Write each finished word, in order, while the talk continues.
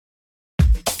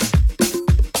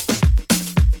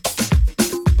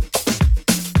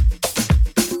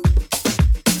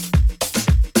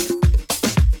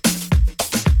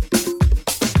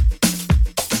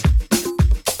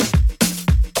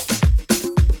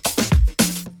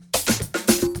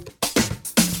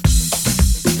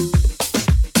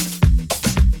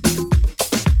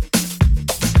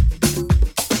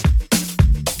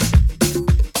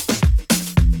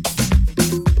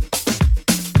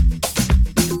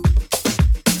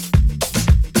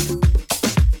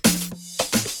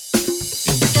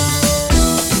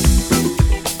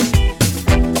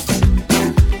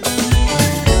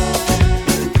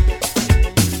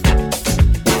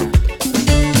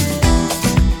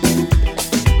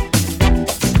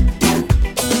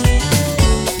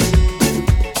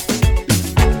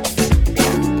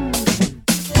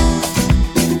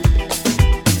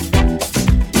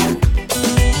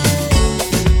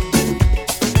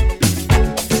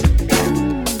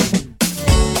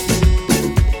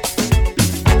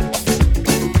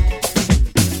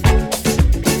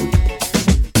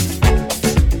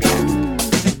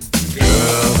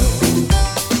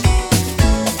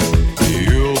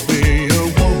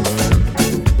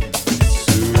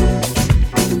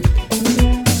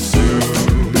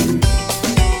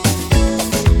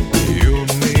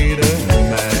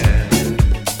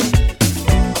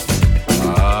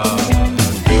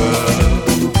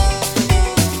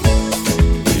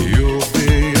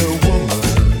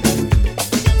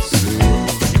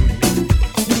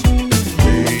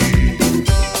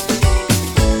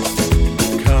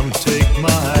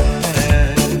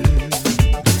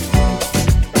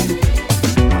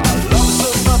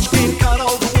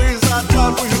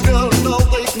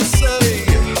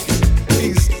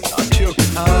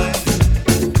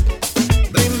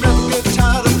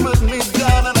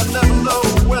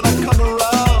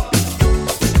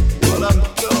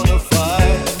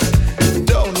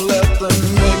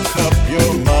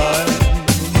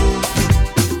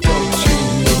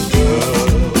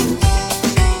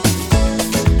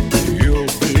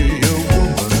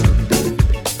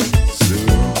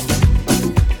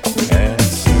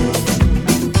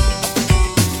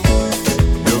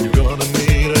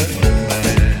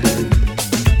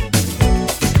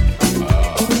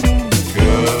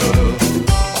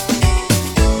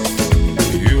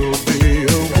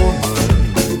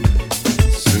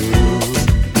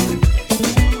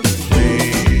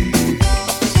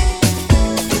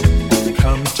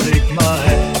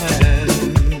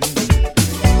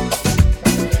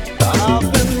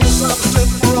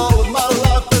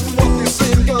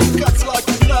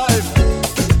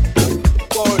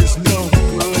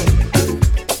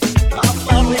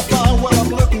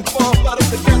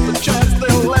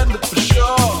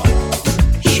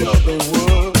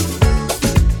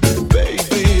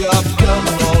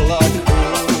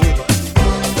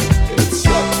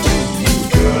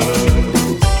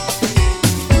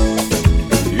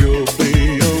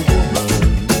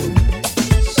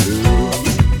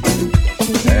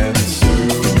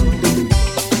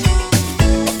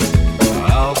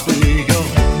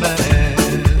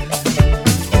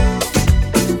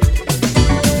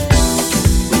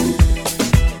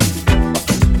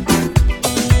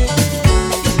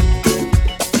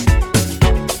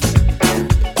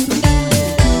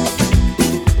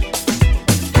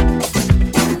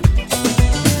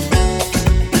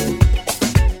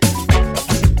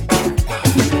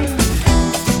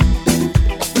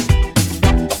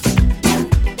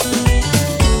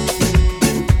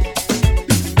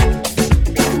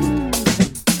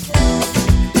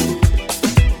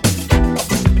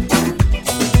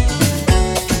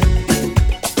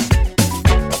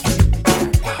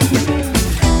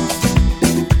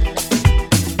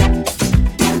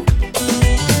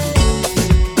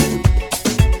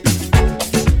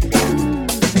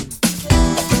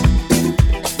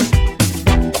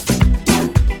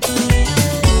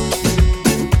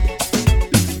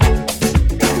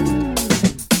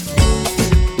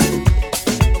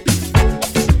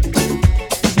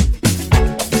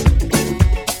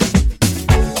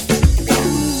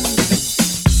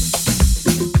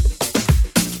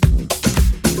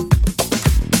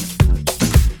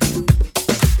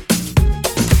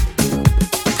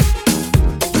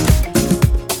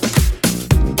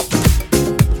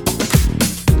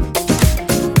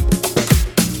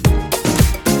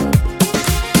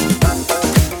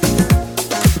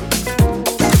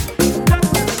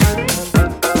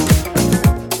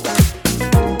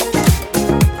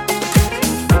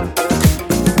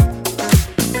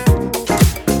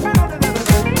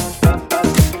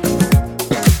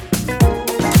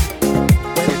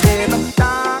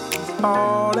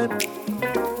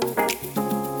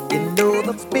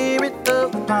the spirit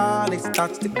of the party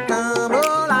starts to come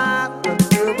alive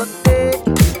until the day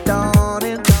is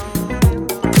dawning.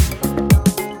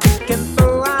 We can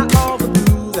throw out all the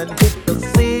blues and hit the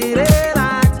city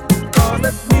lights, 'cause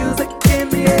there's music in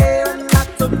the air and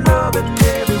lots of loving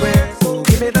everywhere. So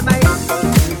give me the night.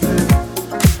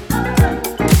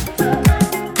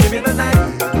 Give me the night.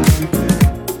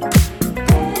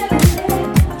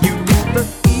 You need the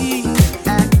easy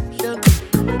action,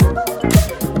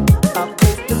 a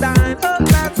place to dine, a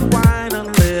glass of wine, a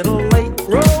little late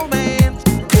romance.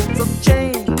 It's a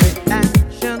chain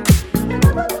reaction.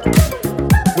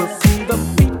 We'll see the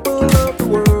people of the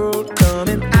world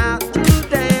coming out to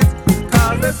dance,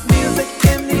 'cause there's music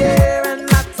in the air.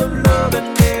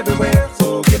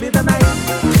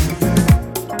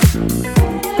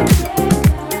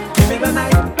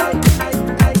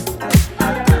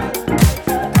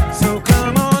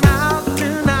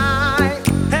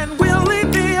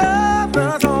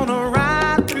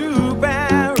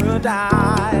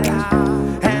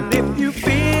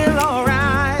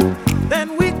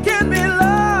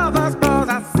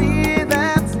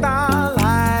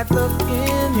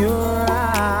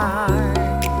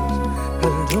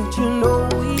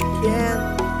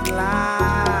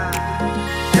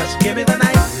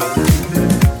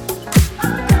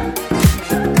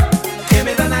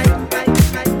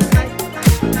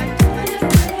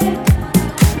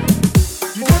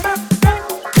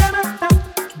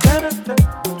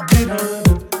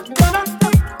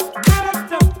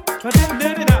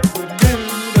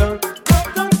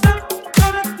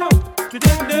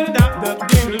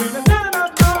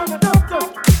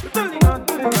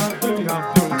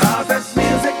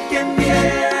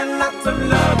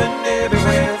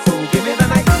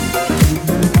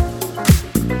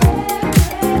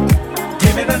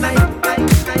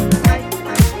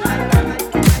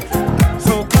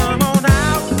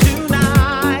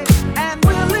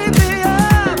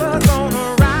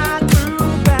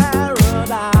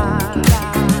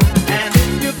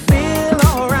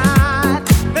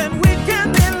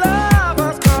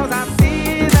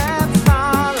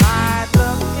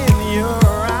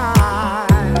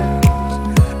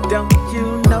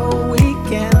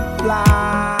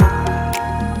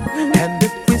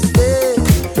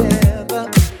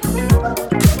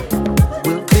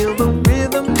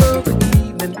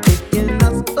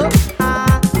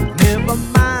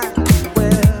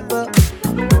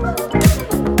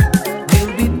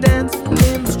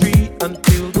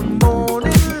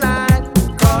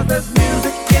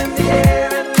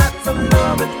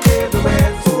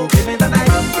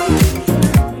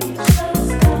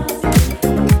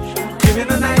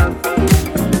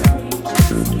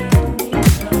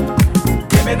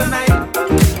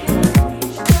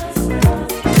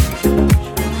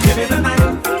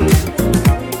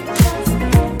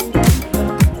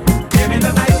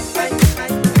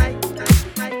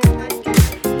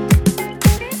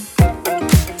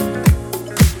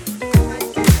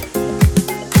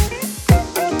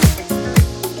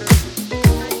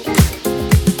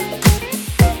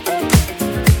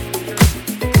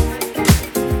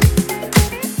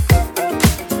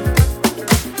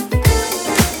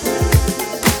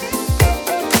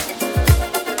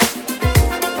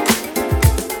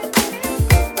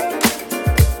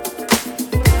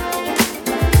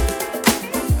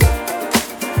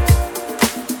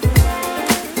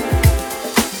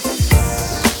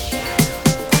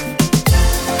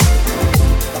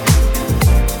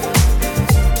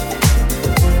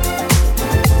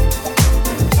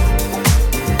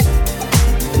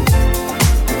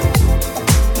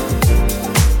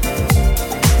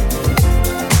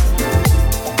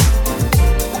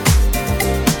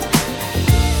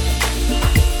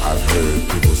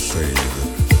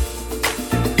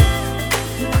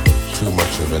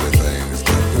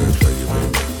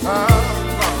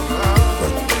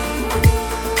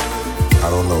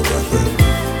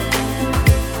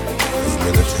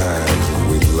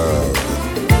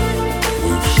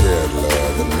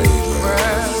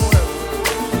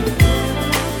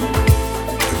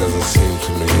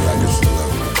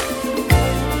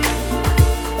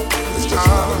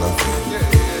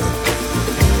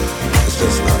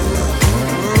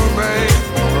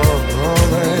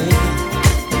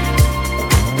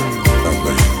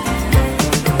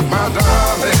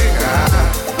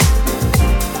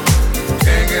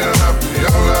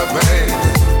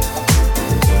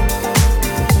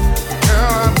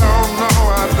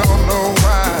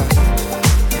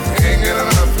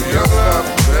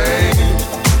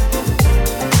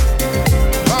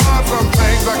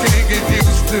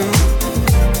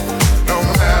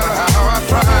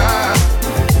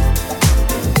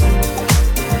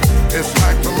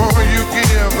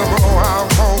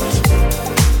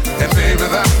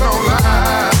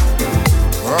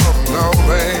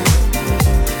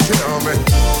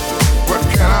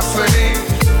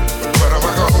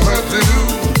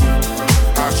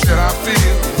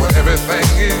 feel when everything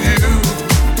is you.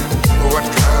 What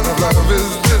kind of love is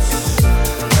this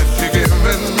that you're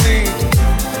giving me?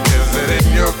 Is it in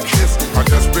your kiss or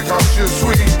just because you're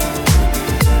sweet?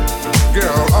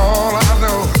 Girl, all I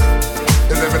know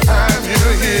is every time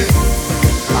you're here,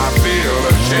 I feel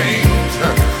a change,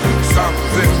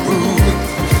 something moving.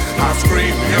 I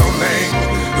scream your name.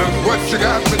 Look what you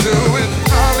got me doing,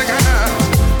 darling.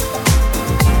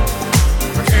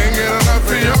 I can't get enough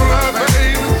of your love,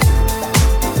 baby.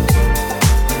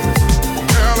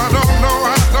 Girl, I don't know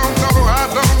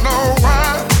why.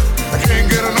 I can't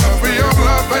get enough of your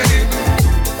love, baby.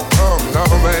 Oh no,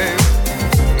 baby.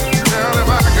 Girl, if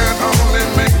I can only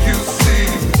make you see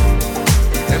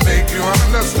and make you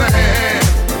understand.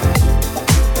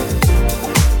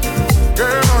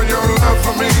 Girl, your love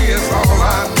for me is all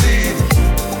I need,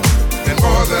 and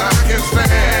more than I can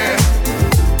stand.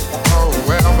 Oh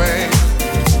well, babe,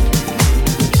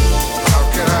 how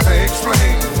can I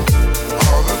explain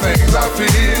all the things I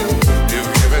feel?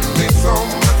 You've given me so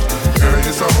much, girl,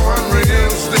 you're so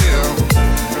unreal still.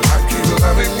 I keep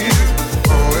loving you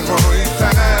more and more each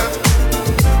time.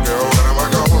 Girl, what am I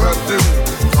gonna do?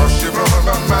 'Cause you're blowing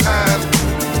my mind.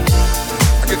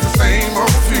 I get the same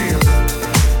old feeling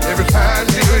every time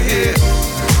you're here.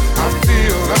 I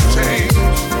feel a change,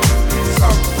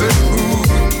 something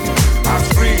moving. I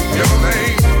scream your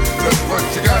name. Look what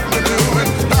you got me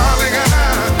doing, darling. I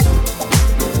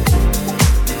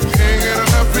can't get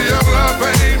enough of your love,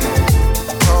 baby.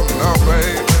 Oh no,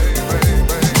 baby.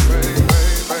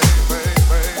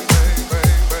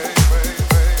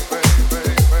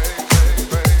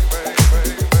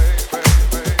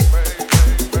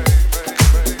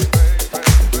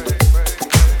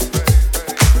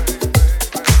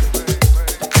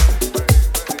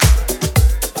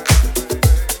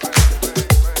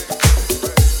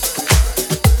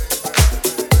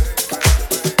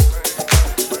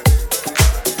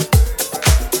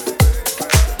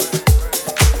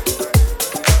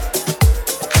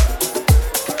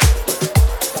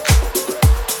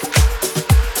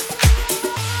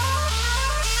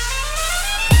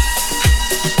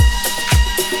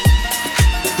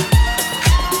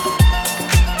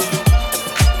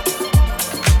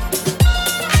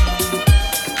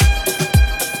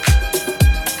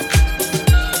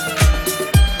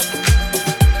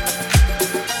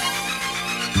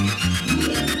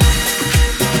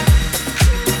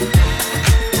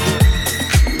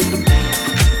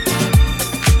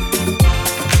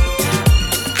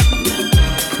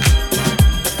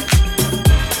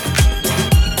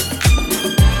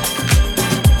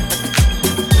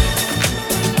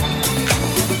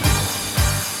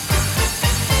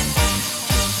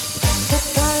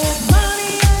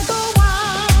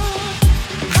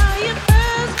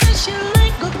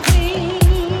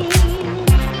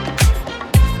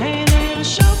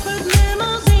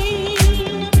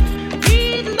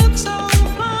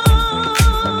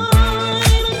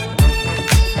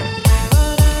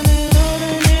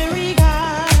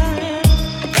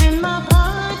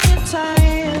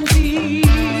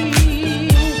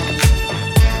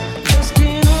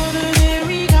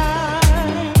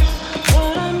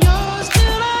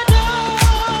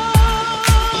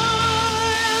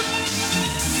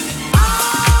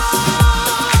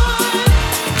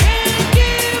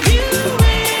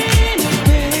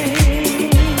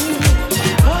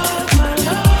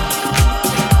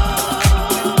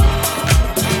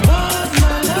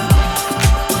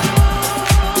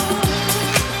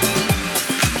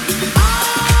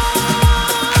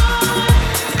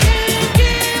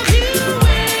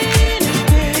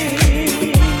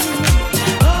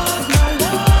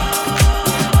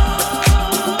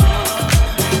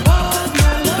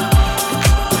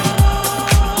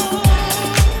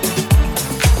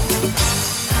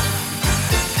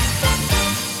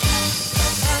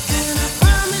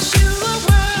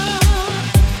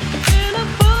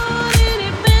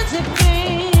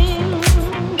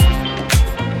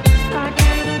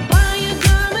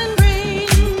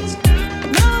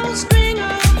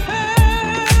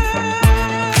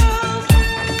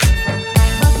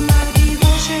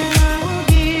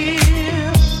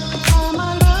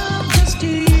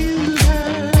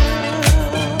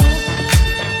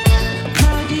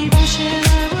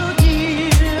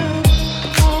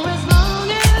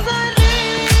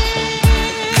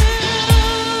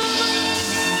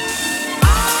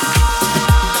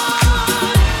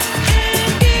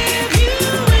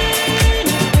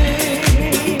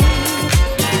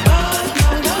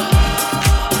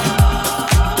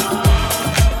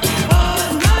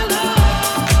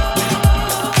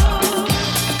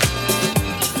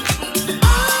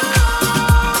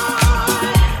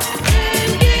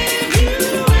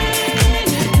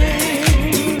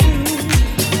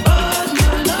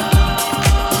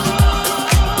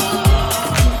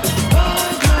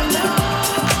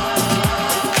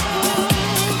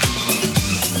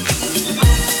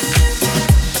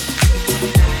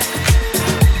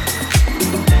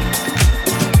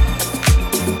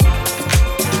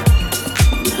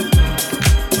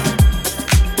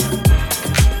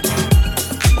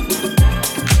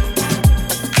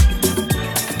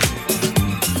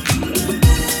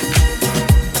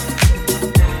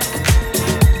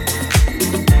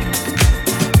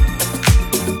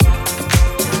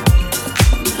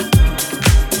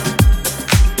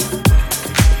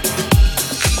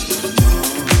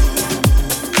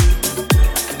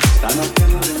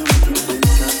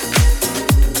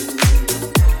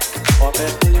 Ho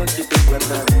aperto gli occhi per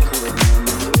guardare intorno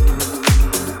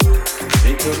e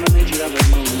intorno a me girava il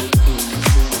mondo.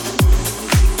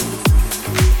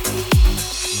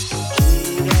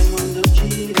 Gira il mondo,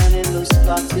 gira nello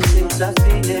spazio senza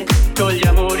fine, con gli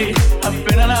amori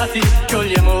appena nati, con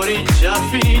gli amori già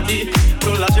finiti,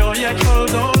 con la gioia e col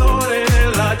dolore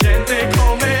della gente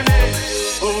come me.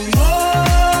 Un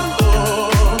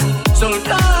mondo,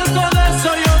 soltanto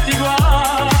adesso io ti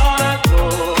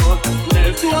guardo,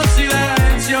 nel tuo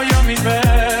silenzio io mi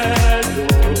perdo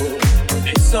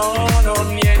e sono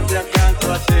niente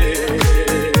accanto a te.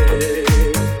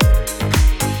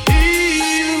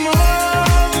 Il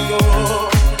mondo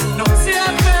non si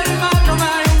è fermato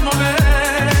mai un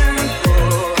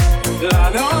momento, la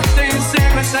notte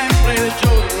insegue sempre il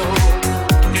giorno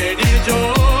ed il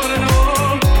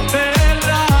giorno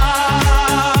verrà.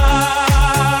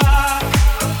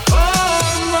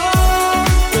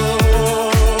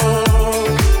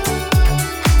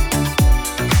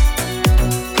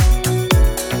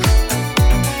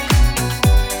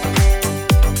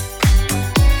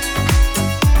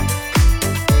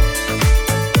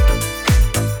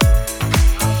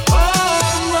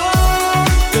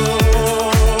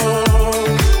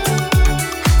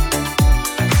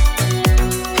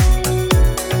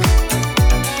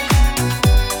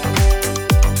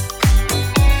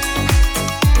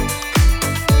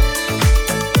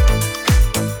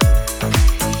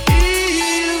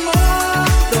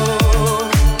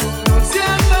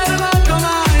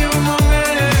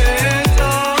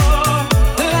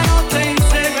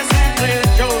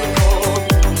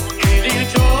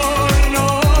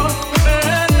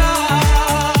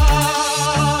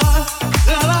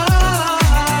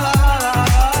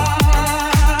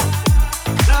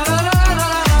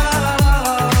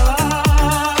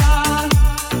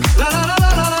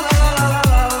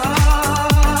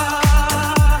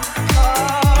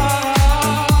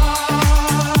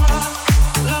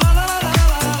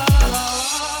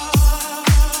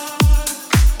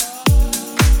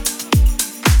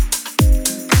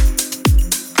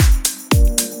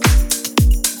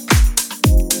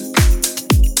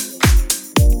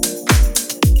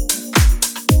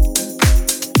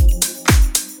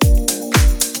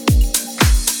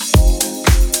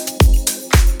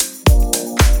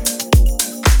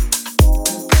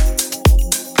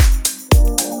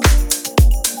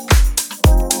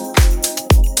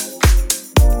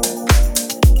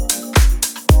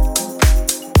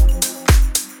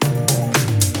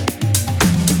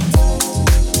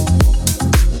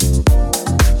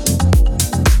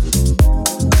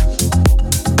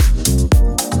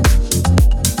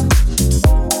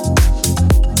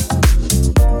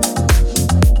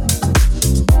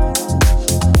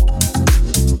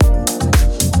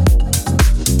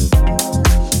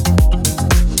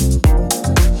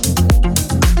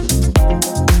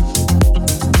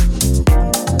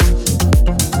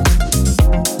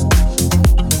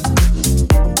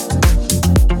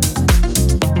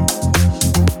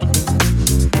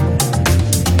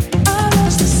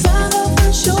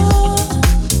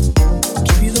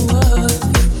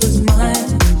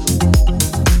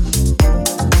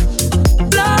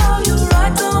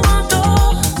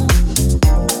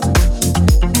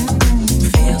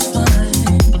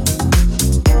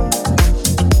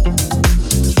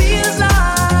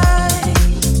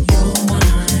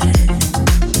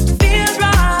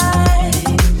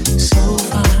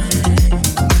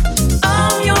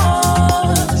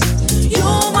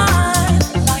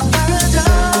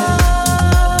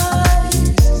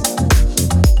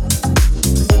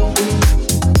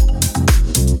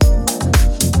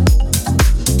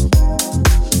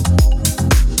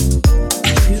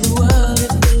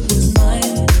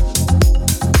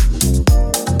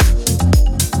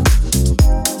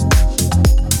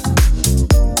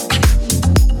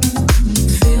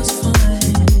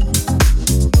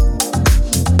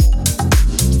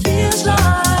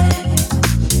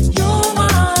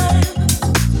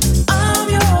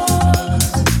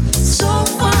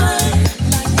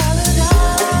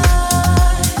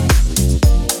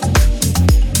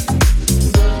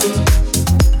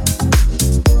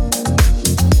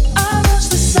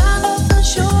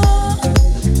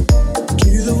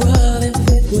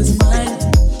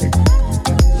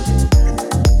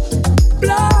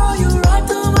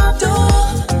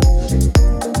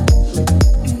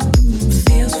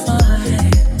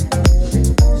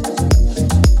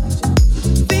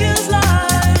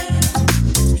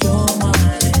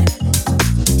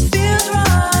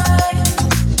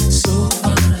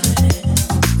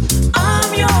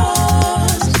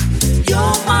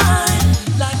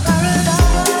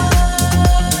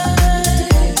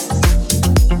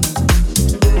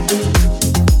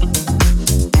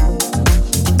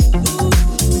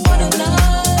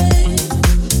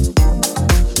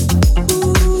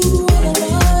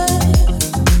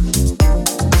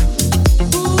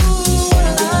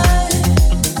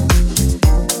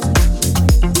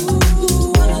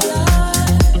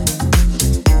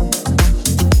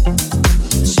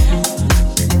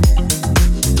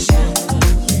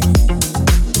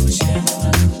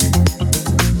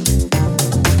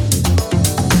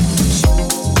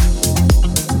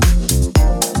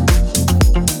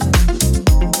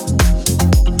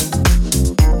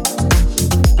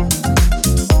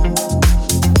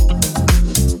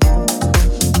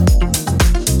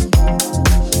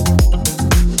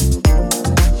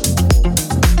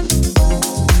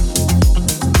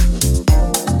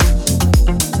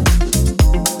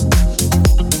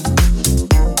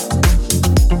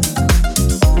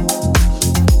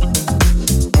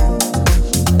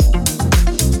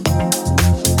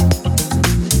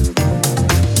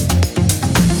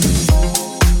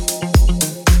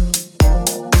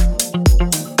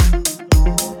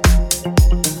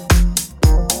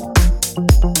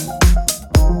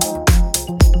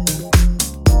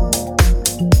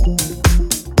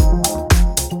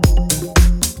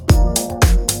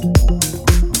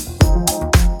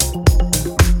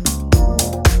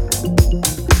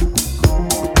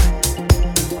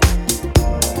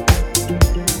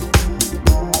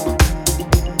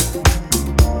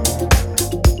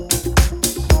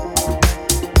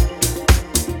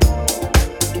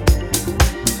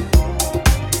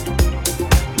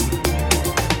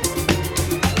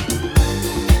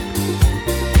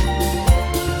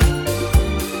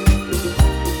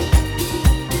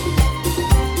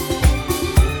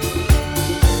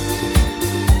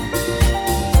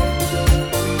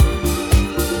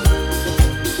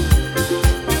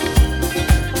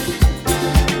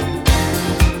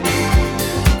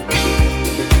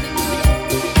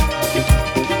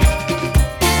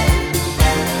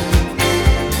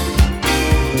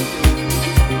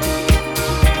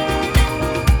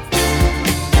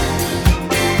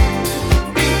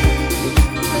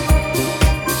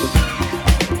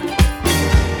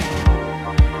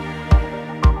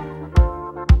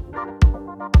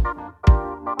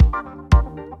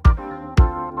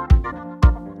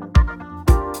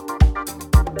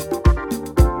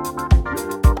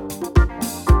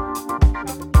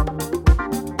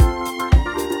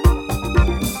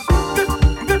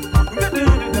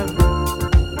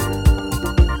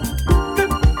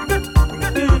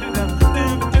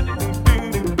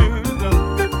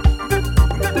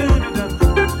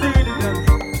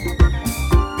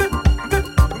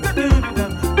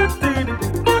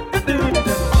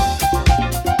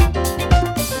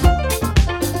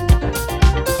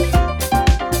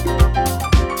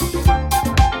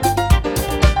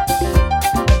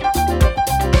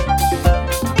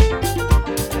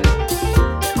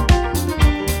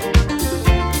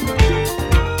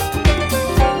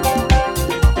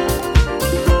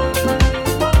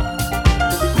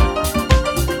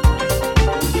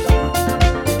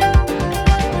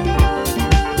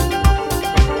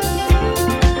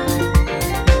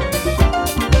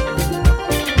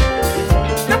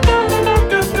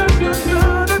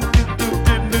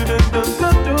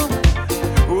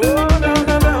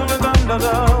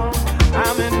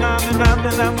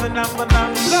 I'm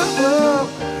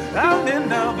in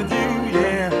love with you,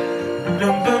 yeah.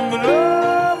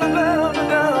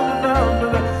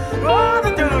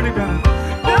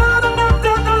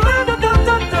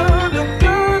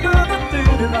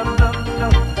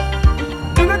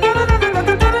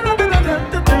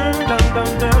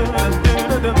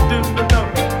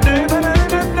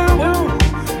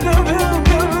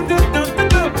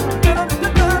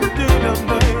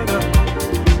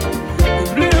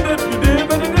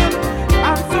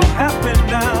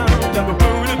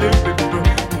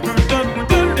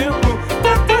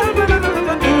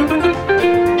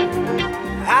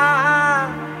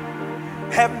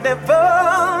 Have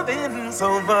never been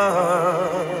so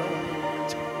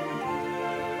much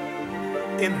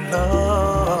in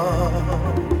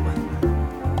love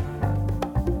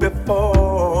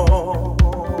before.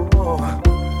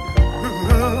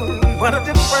 What a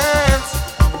difference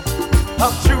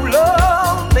of true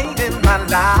love made in my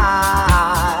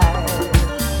life.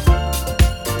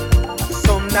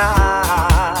 So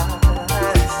nice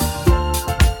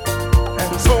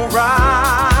and so right.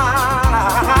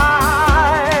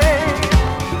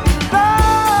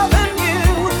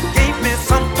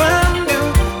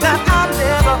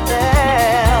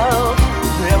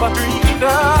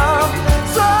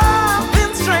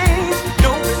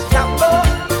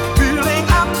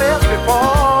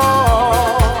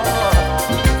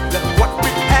 What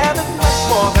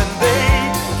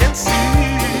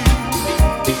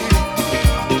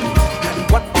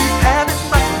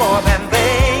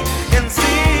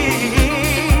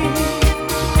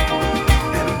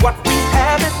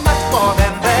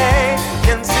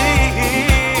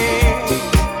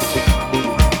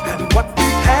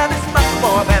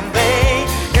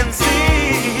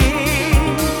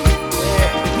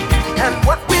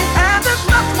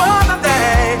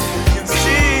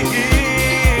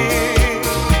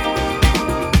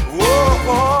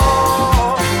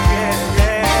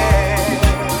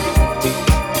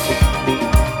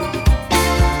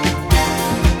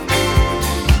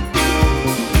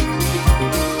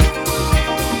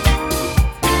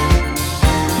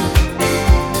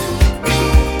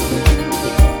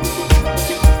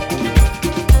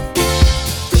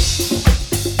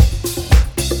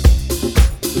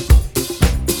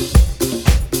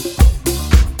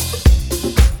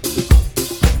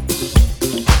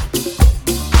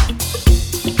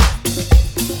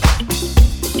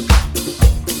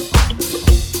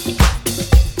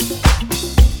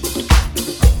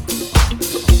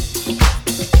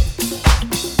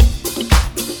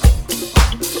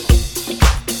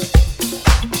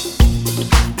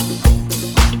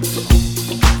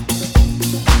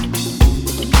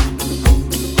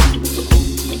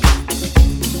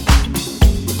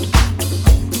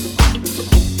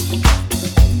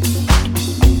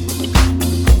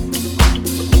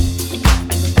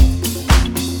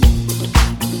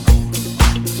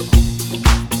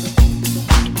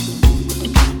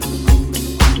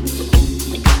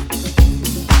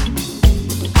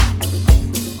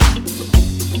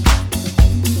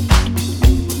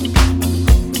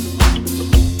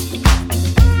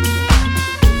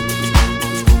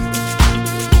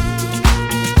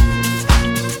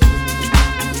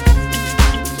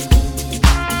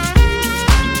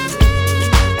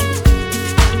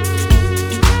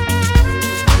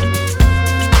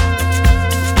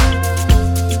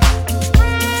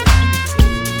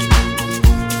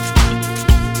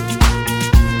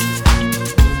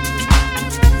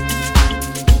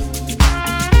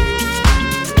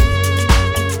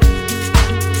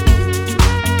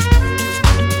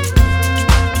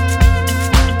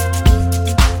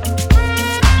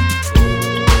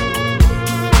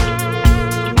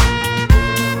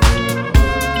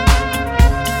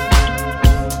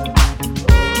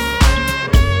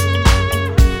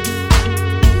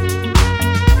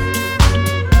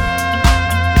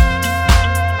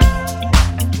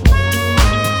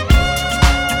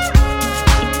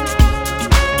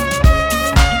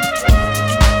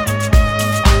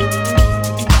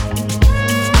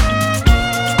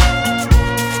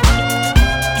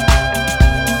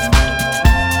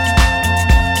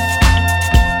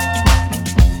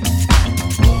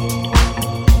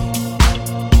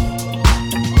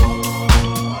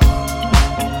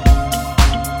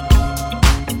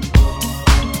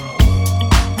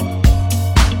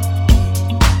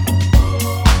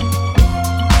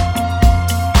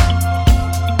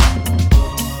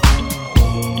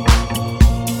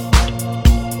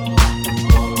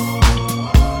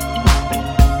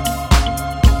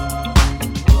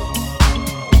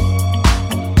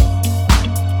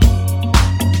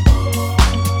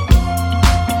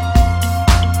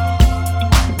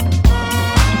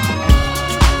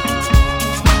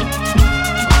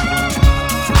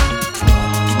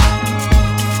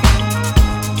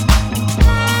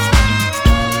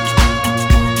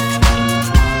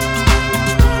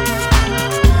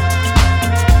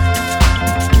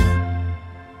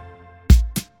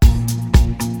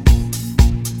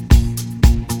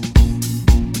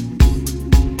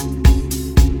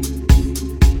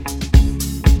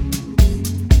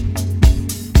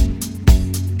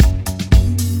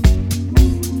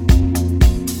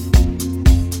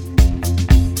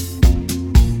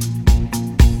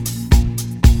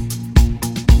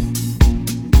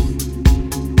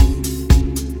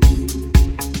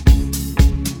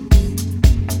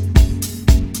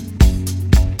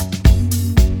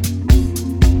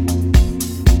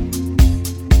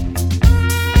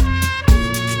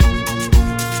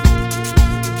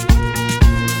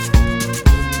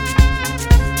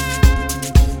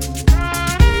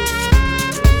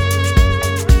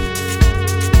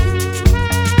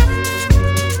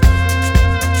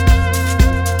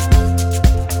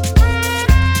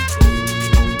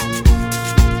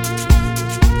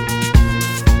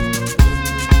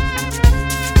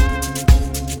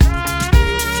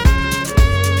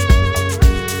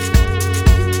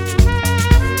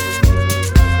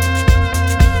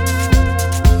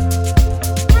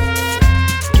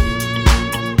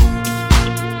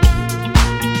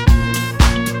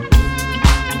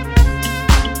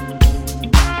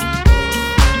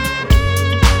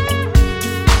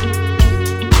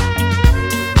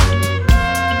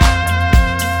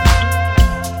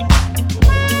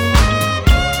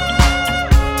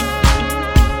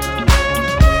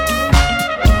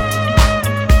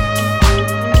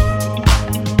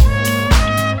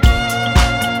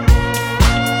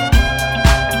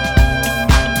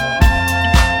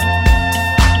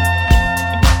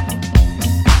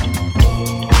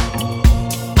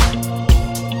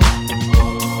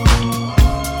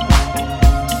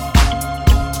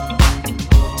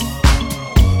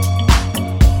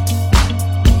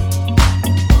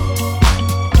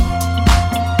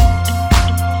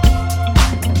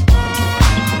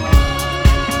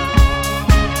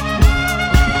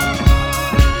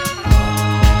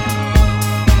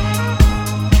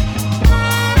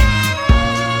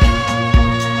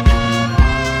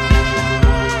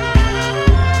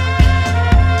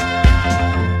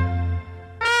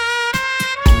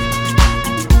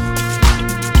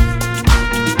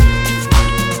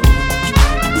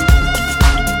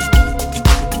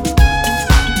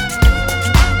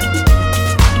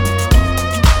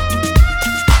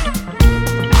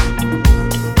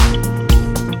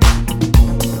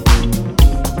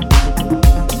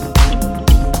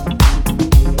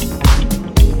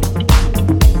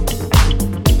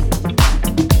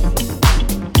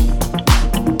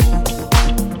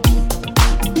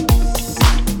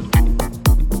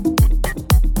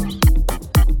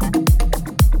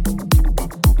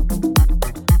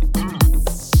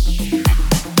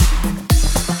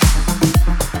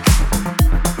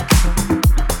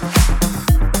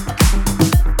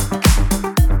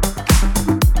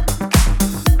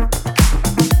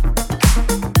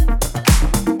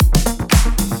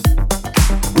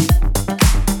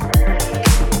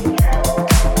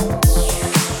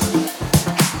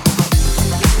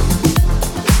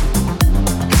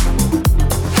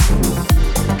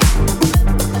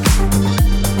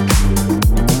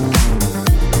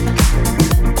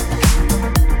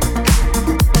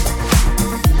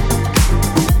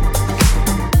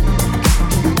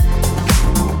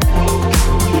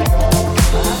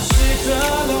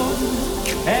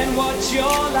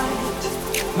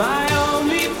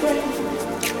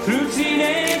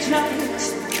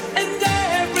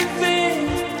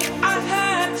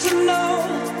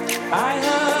I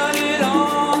heard it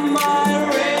on my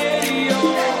radio.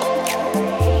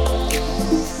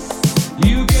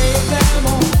 You gave them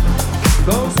all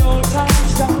those old time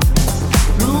stars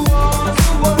through all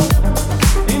the world.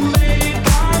 You made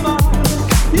my mark.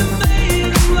 You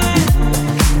made them laugh.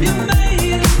 You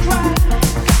made them cry.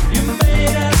 You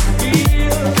made us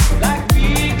feel like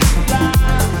we could fly.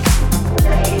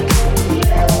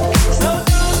 So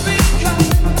don't be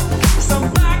kind. Some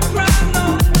background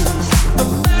noise, a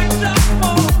backdrop.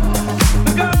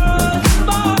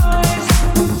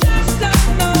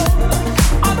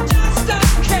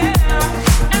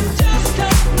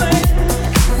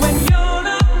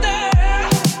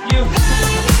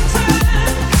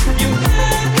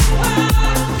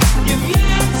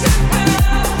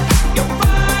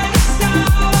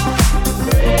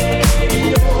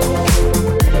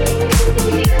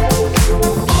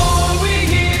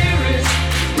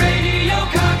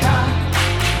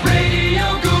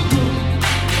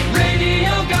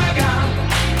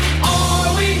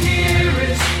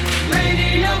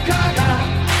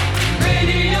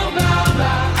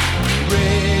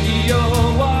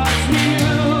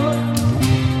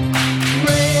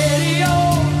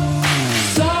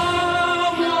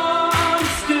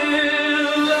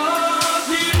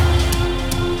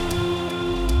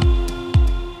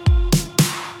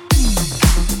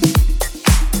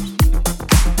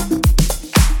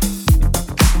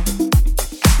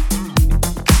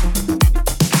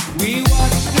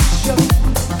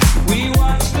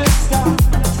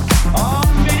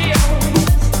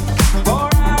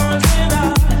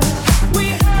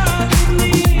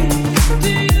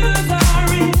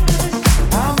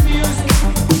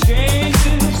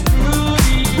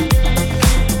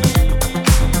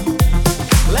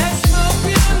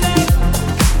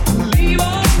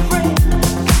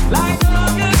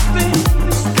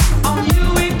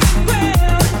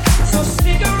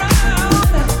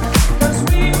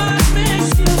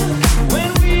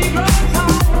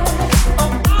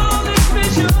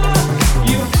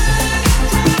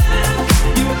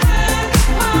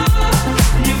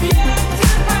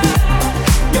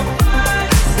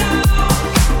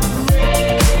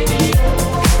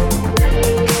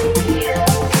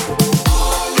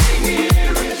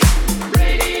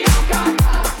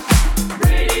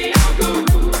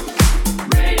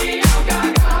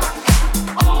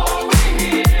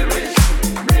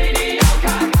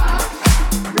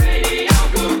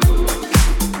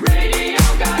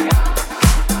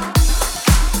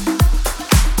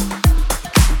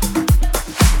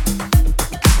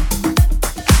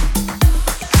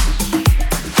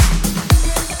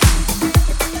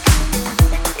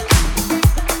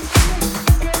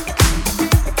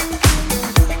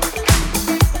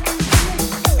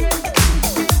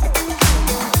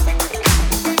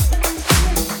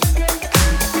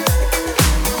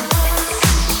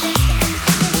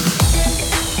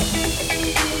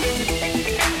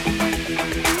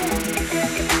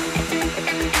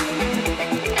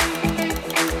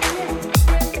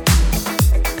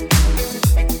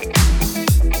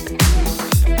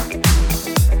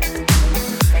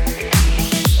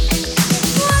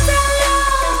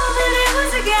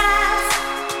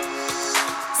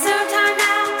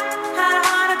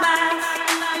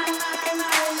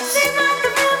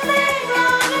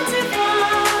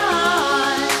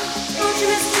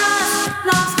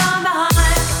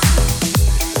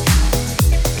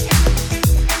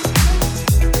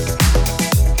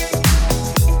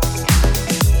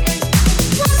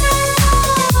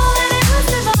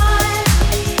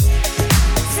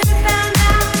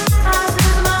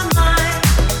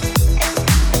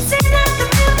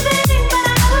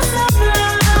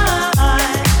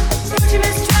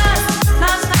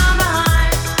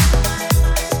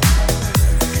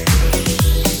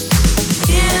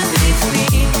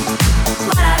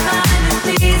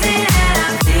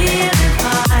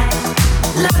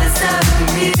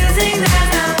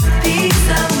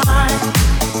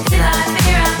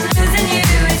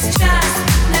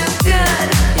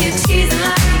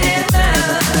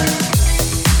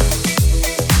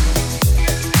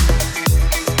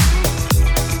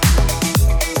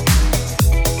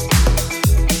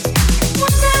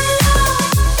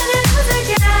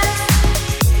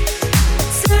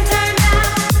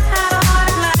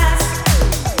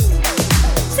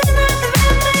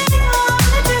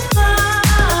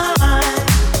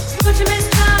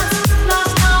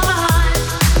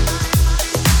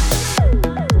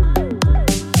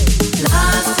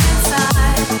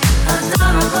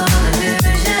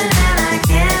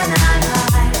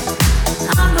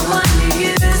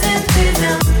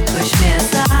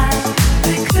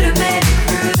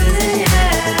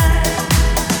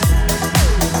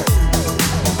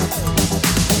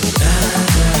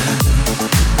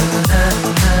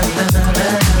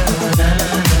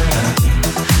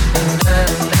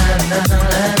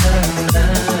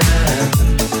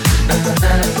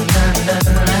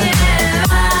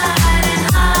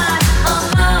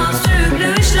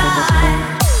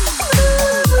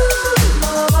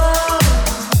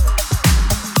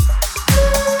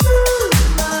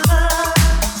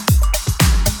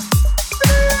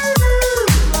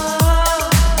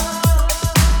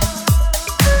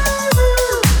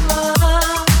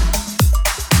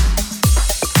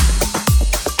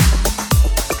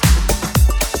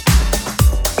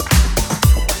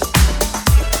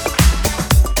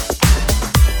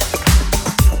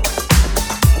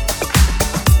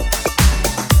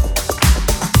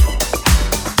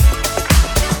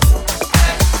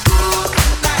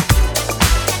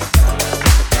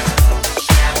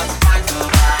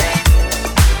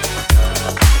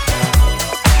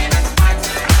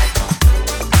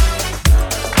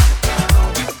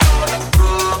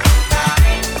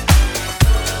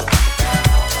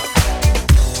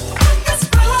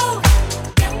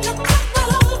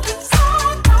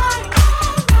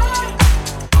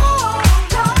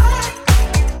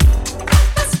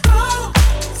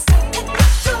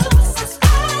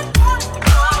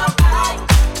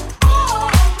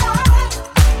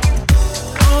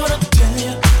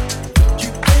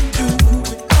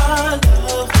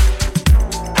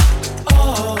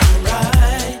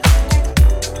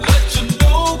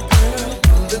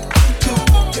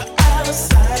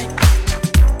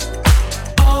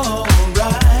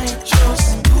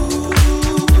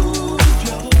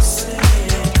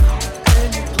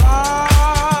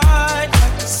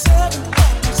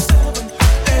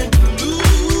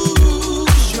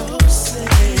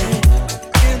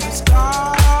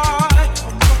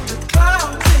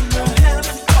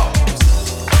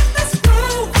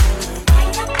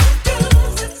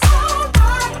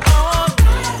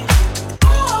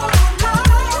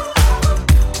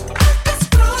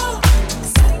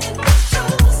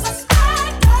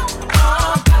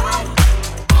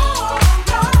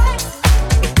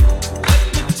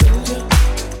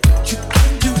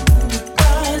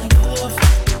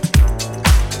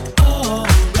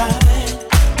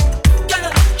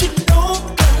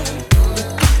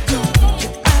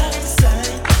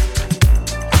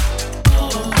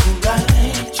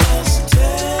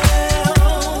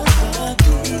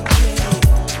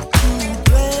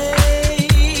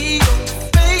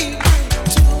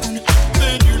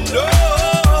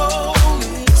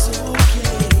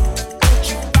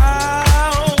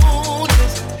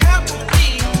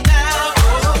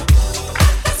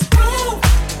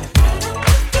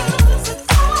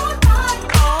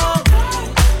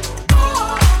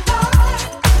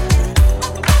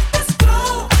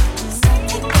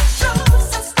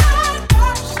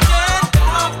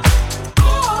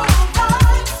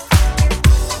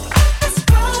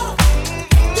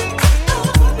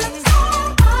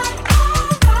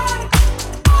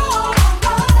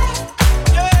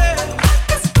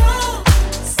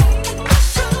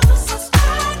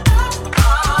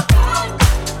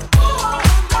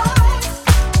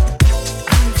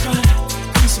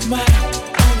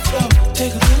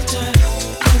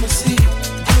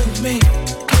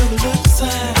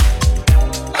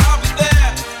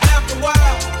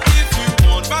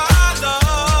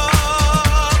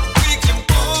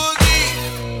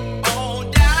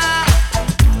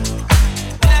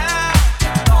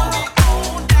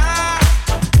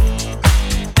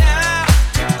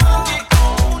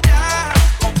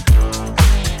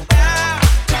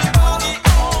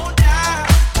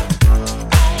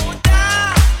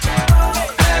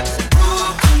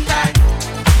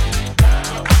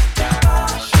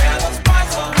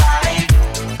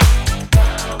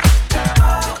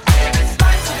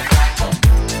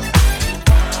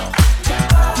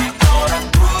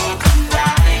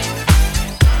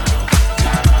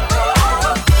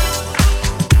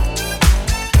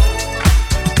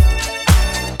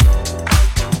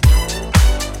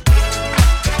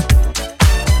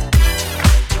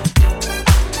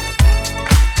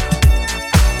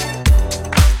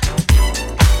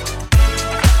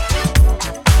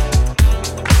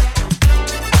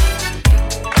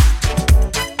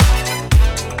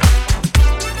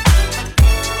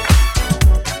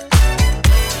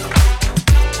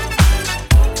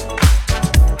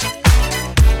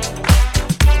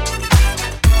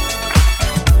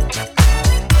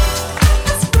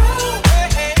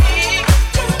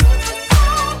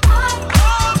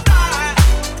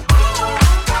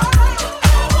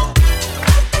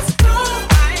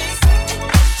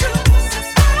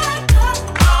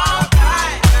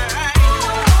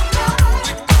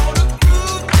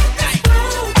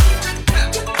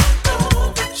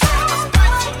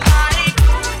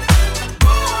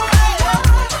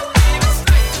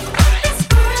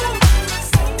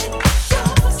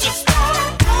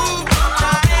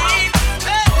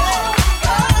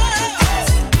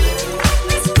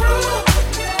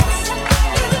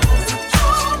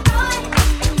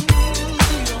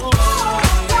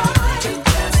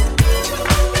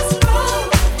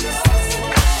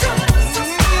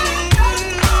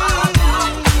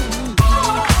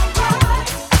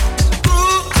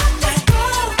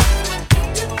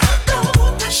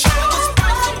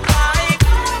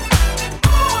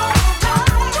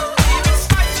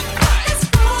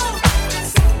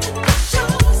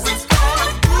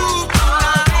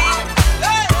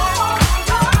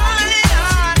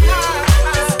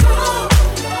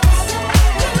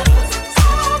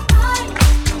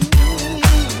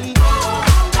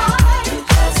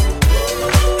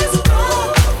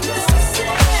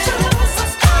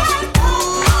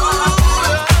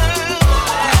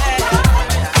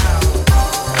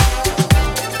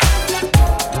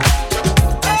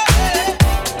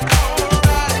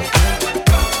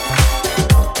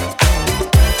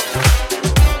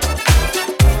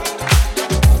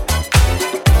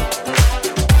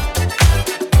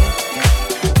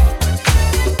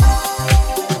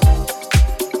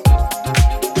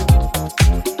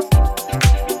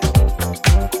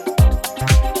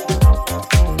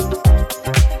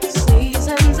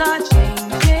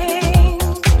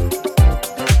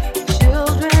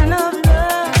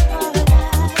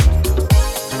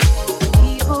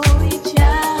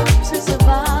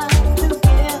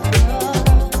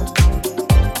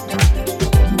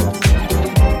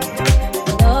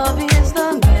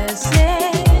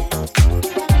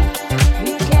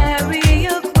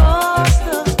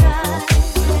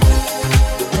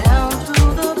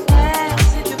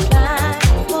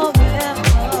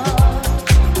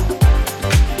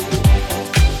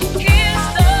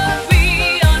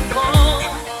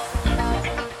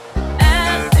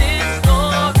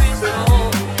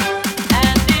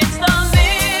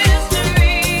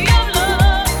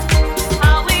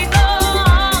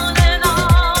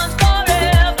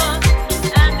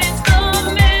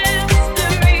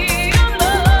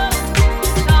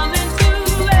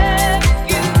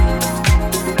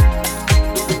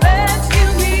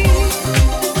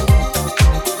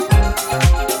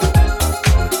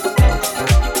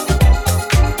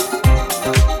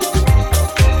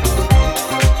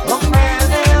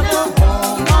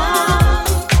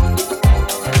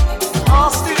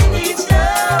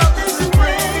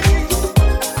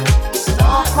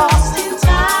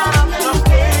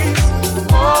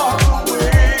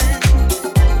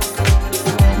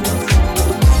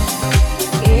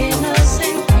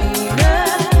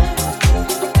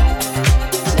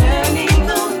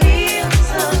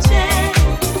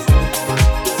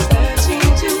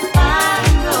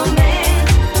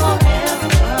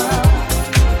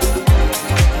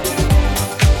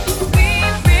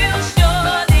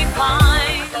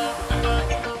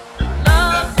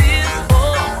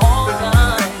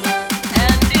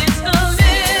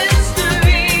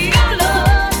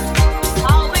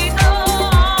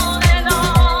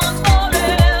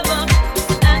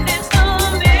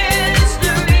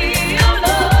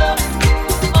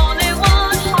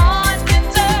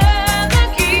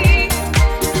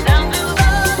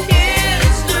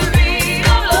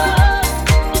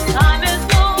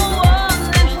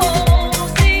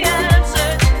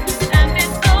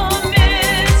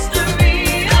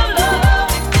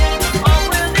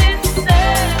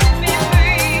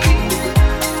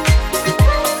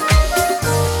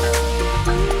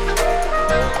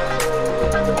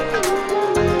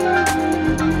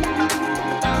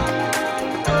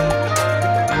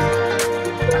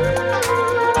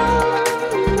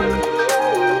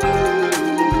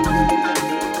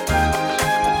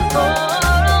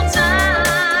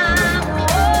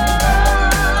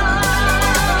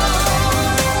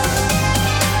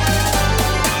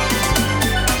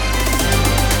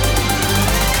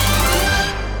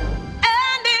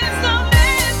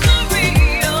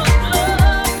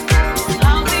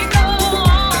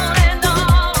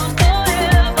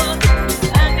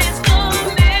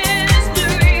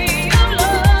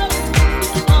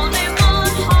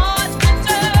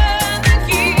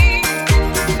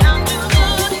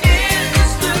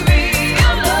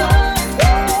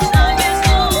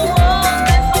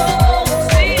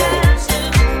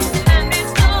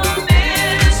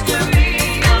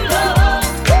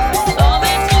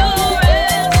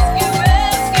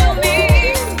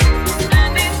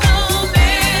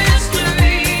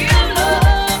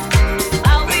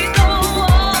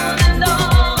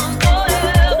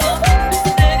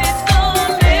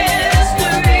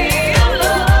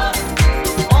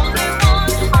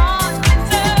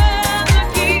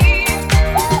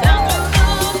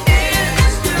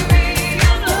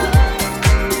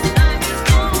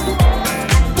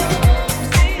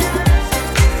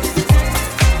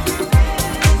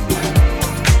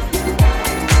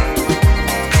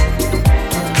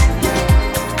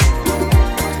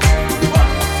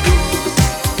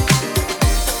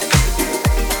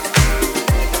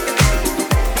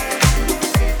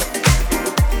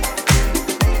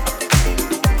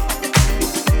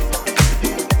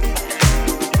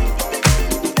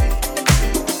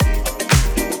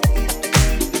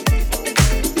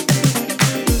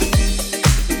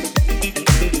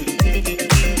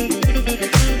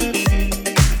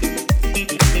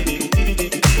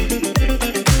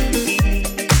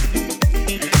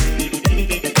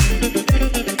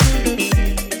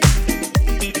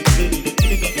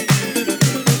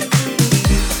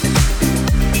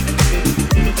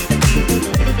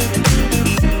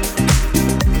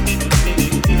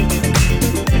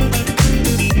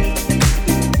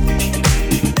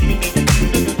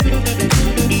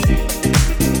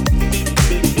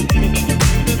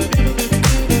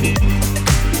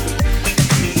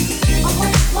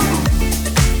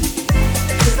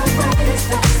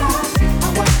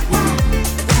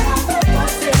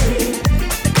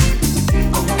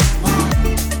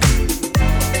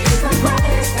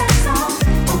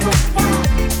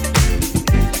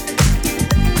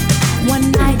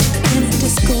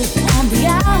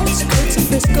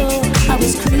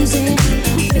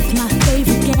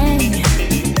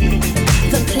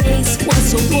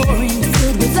 so boring,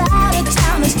 filled with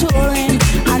out-of-towners touring.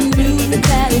 I knew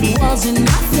that it wasn't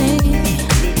my thing.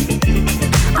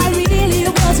 I really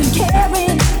wasn't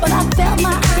caring, but I felt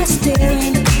my eyes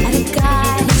staring at a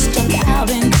guy who stuck out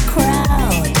in the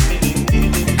crowd.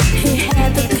 He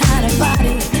had the kind of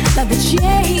body that would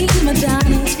change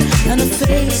Madonnas and a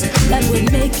face that would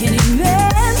make any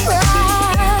man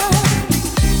proud.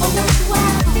 Oh,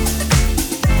 wow.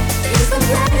 He's the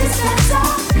greatest dancer.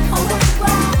 Oh,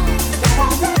 wow. That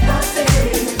I've ever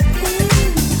seen.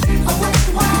 Oh,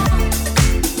 wow.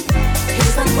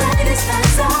 He's the greatest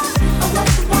dancer. Oh,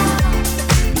 wow.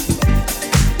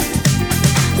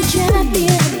 The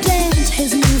champion of dance,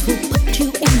 his moves will put you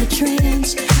in a trance,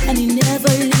 and he never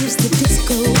leaves the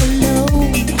disco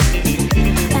alone.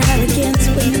 Arrogance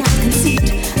but not conceit.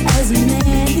 As a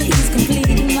man, he's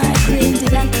complete. My crib,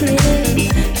 did I crib?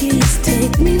 Please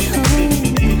take me home.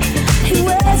 He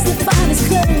wears the finest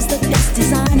clothes, the best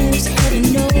designers, heaven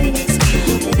knows.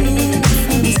 Ooh,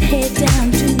 from his head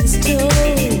down to his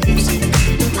toes.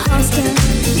 Halston,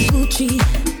 Gucci,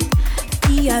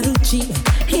 Fiorucci.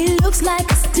 He looks like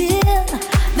a steal.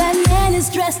 That man is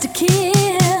dressed to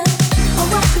kill. Oh,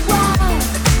 wow.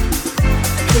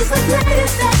 He's the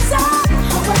greatest dancer.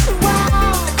 Oh,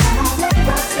 wow. I've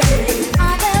ever seen.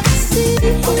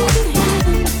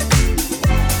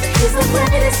 He's the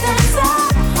greatest dancer.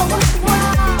 Oh,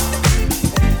 wow.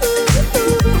 Ooh,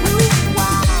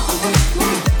 wow.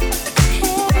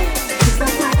 He's the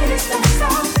greatest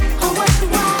dancer. Oh,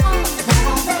 wow.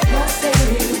 I've ever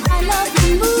seen. I love the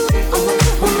move.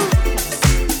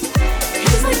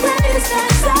 He's the greatest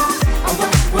dancer. Oh,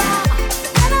 wow.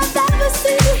 And I've ever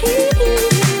seen.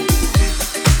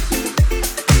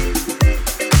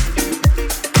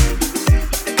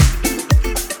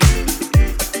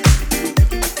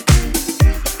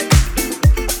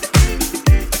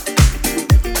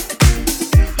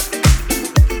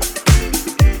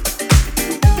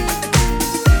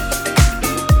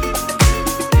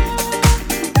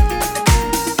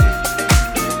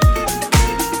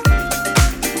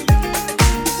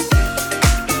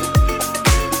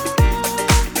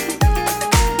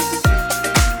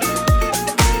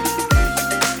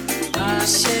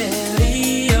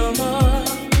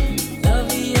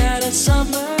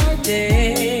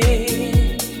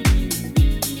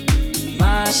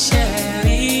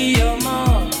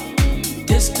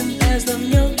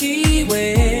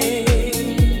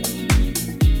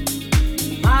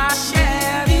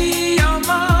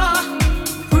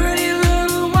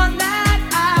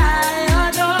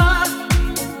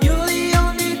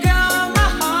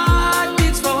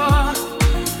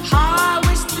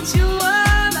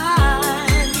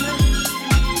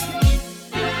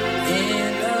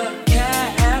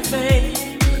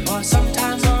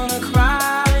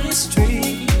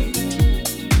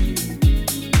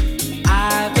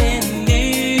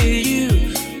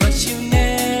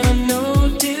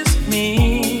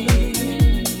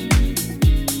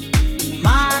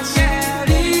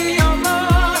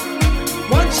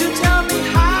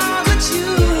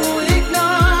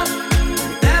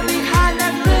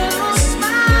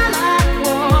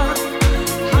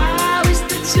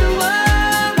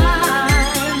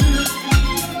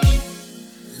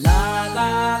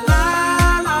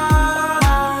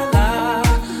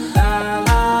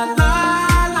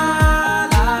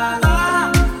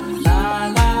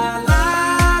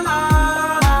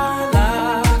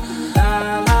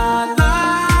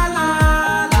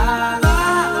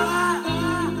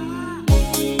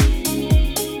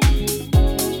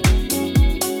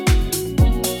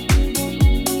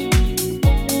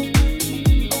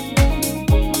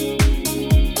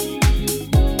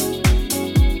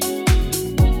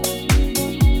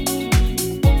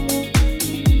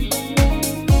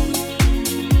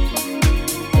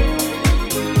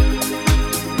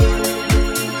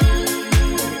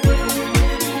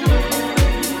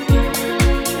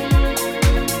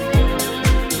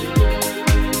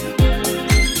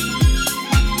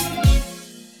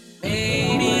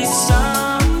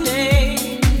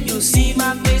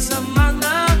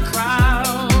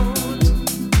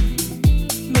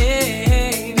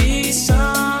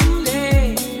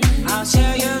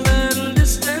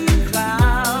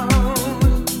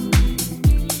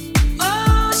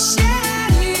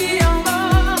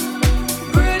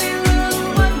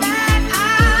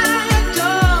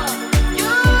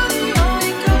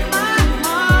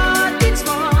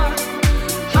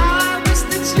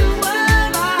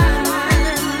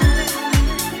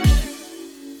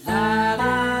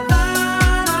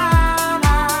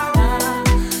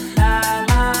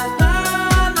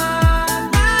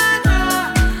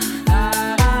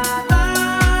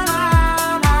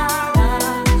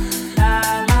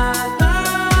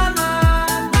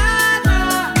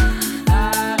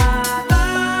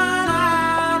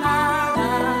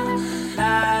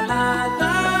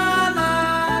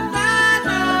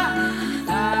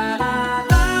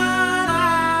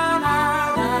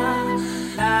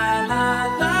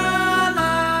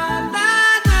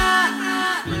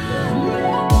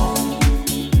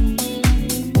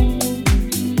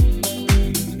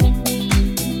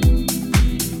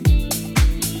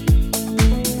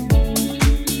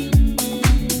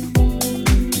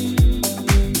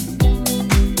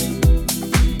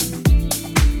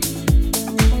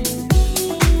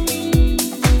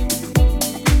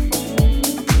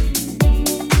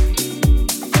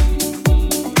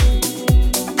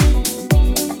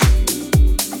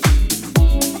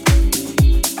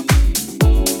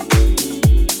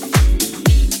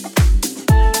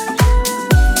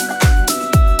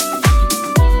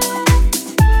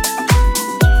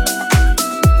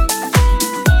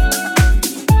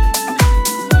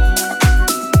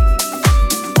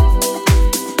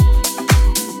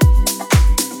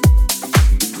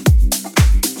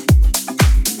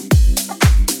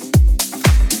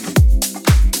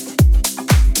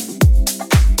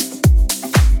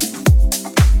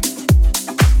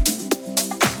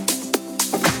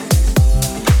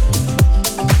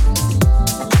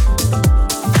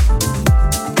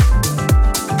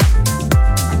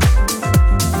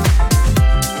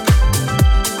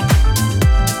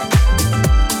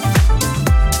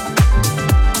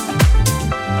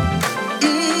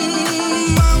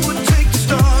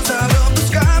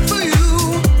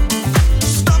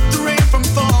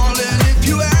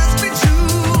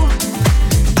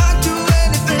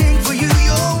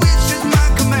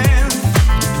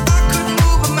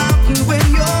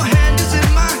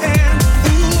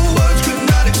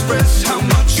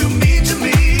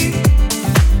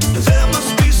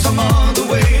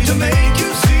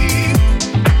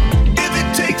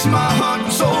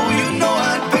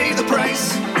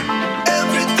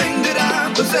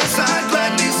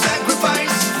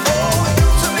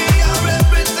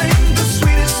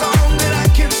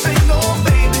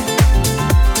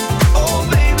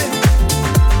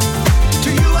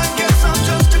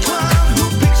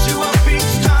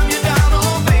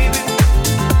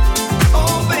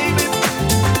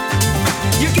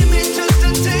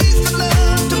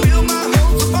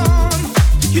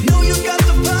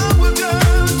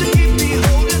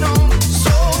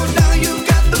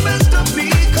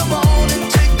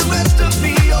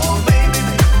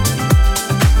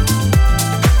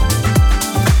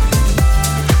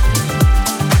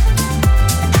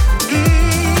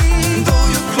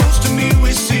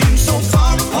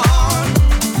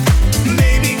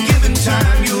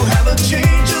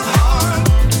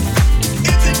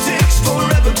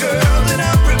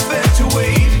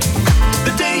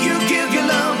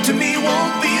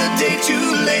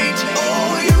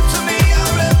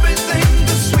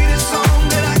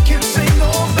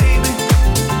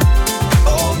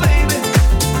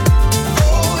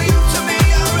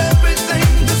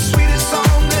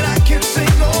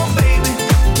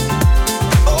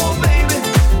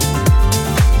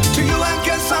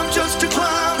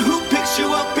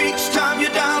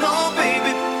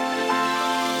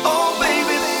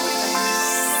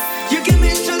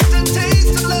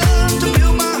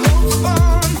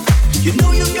 You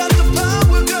know you got